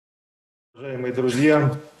Уважаемые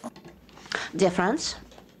друзья, Dear friends,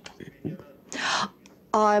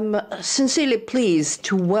 I'm sincerely pleased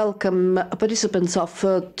to welcome participants of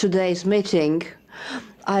today's meeting.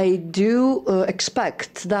 I do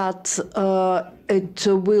expect that it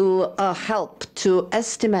will help to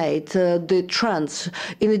estimate the trends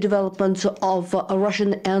in the development of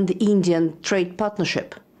Russian and Indian trade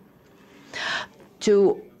partnership,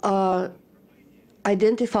 to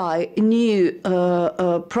identify new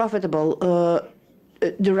profitable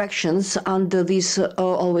directions under these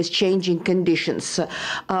always changing conditions.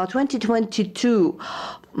 2022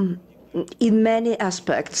 in many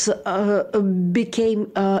aspects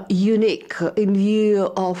became unique in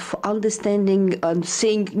view of understanding and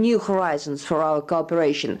seeing new horizons for our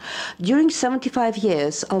cooperation. During 75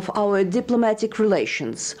 years of our diplomatic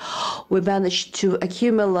relations, we managed to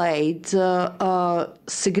accumulate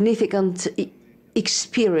significant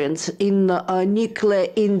experience in nuclear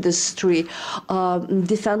industry,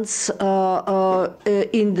 defense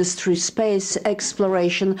industry, space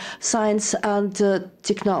exploration, science and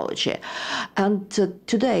technology. And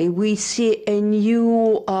today we see a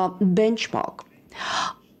new benchmark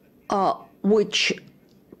which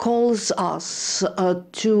calls us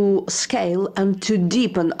to scale and to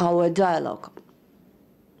deepen our dialogue.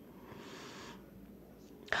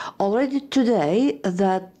 Already today,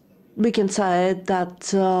 that we can say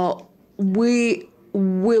that we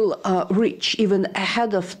will reach even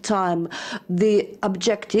ahead of time the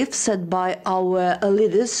objective set by our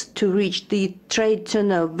leaders to reach the trade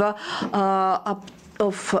turnover of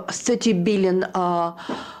 $30 billion.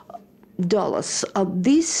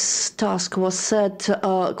 This task was set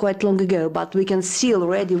quite long ago, but we can see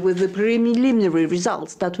already with the preliminary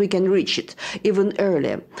results that we can reach it even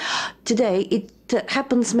earlier. Today, it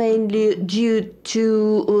happens mainly due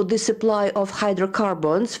to the supply of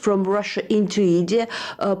hydrocarbons from Russia into India,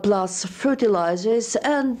 plus fertilizers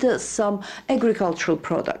and some agricultural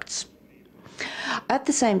products. At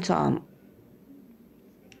the same time,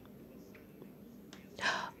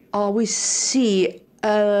 we see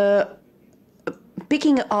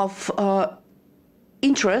picking of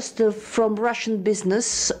interest from Russian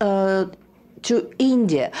business to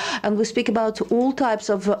India, and we speak about all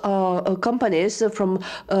types of companies, from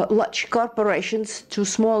large corporations to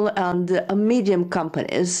small and medium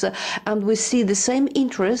companies, and we see the same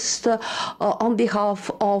interest on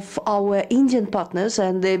behalf of our Indian partners,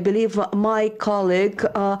 and I believe my colleague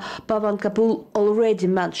Pavan Kapil already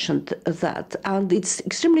mentioned that, and it's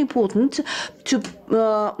extremely important to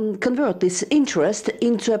convert this interest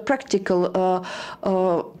into practical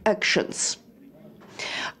actions.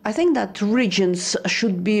 I think that regions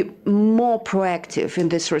should be more proactive in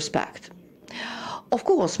this respect. Of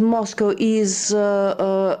course, Moscow is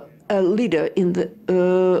a leader in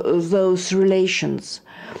those relations.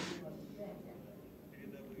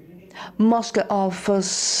 Moscow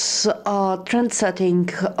offers trend-setting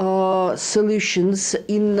solutions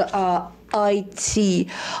in IT,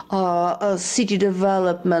 city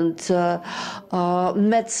development,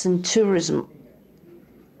 medicine, tourism.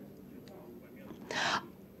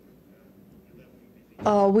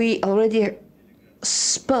 We already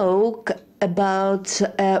spoke about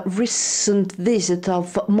a recent visit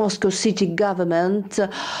of Moscow city government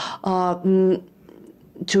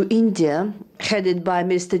to India, headed by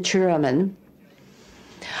Mr. Chairman.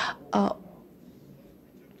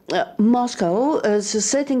 Moscow is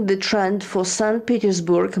setting the trend for St.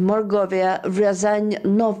 Petersburg, Mordovia, Ryazan,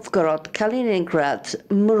 Novgorod, Kaliningrad,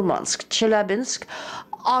 Murmansk, Chelyabinsk,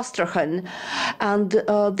 Astrakhan, and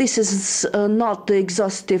this is not the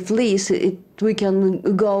exhaustive list. We can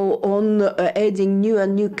go on adding new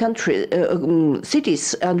and new countries,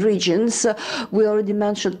 cities and regions. We already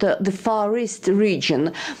mentioned the Far East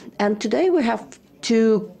region, and today we have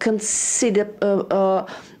to consider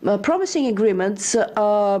promising agreements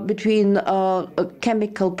between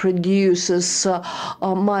chemical producers,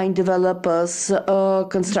 mine developers,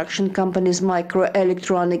 construction companies,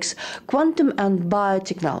 microelectronics, quantum and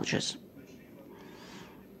biotechnologies.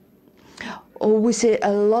 We see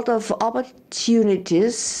a lot of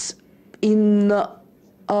opportunities in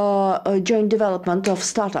joint development of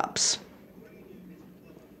startups.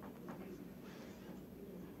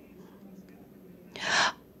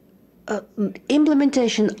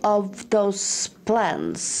 Implementation of those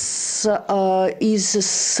plans is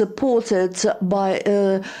supported by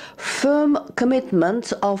a firm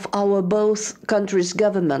commitment of our both countries'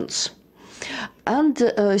 governments and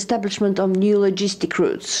establishment of new logistic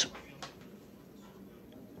routes.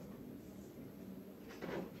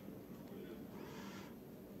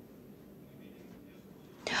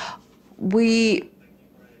 We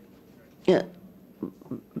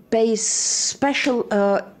pays special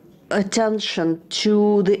attention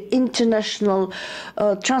to the international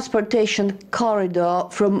transportation corridor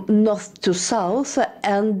from north to south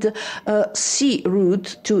and sea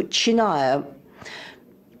route to China.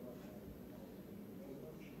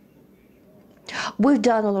 We've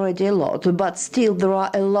done already a lot, but still there are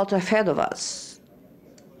a lot ahead of us.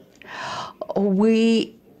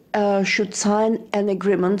 We should sign an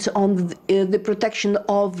agreement on the protection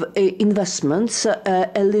of investments,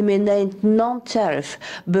 eliminate non-tariff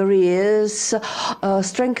barriers,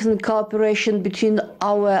 strengthen cooperation between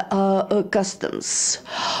our customs,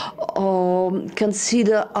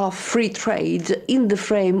 consider a free trade in the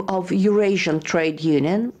frame of Eurasian Trade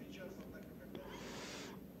Union.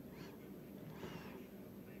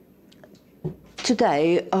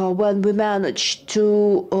 Today, when we manage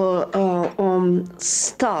to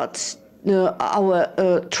start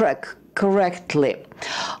our track correctly,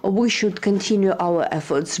 we should continue our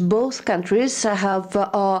efforts. Both countries have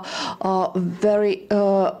very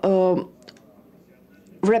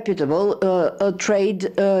reputable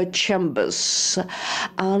trade chambers,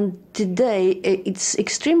 and today it's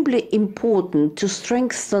extremely important to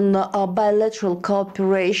strengthen bilateral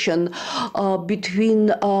cooperation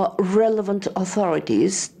between relevant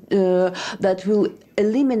authorities that will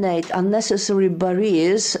eliminate unnecessary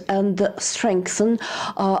barriers and strengthen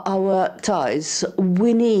our ties.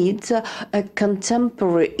 We need a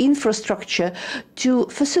contemporary infrastructure to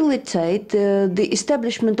facilitate the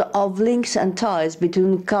establishment of links and ties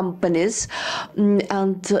between companies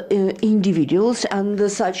and individuals,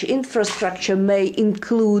 and such infrastructure may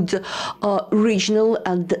include regional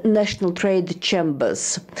and national trade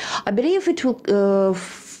chambers. I believe it will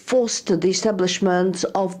foster the establishment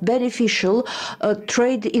of beneficial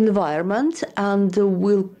trade environment and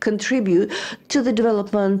will contribute to the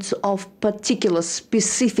development of particular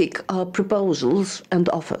specific proposals and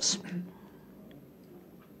offers.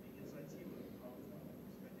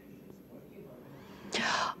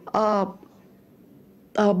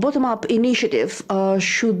 Bottom-up initiative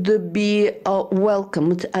should be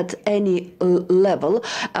welcomed at any level,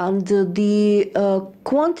 and the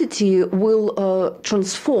quantity will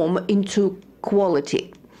transform into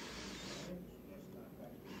quality.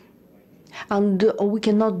 And we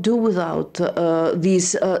cannot do without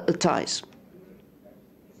these ties.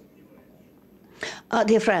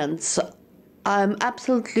 Dear friends, I'm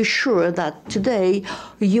absolutely sure that today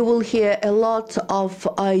you will hear a lot of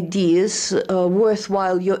ideas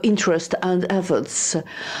worthwhile your interest and efforts.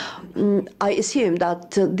 I assume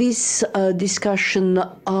that this discussion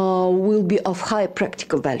will be of high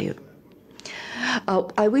practical value.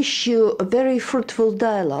 I wish you a very fruitful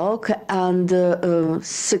dialogue and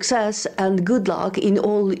success and good luck in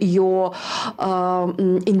all your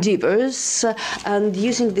endeavors. And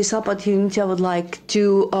using this opportunity, I would like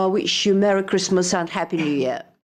to wish you Merry Christmas and Happy New Year.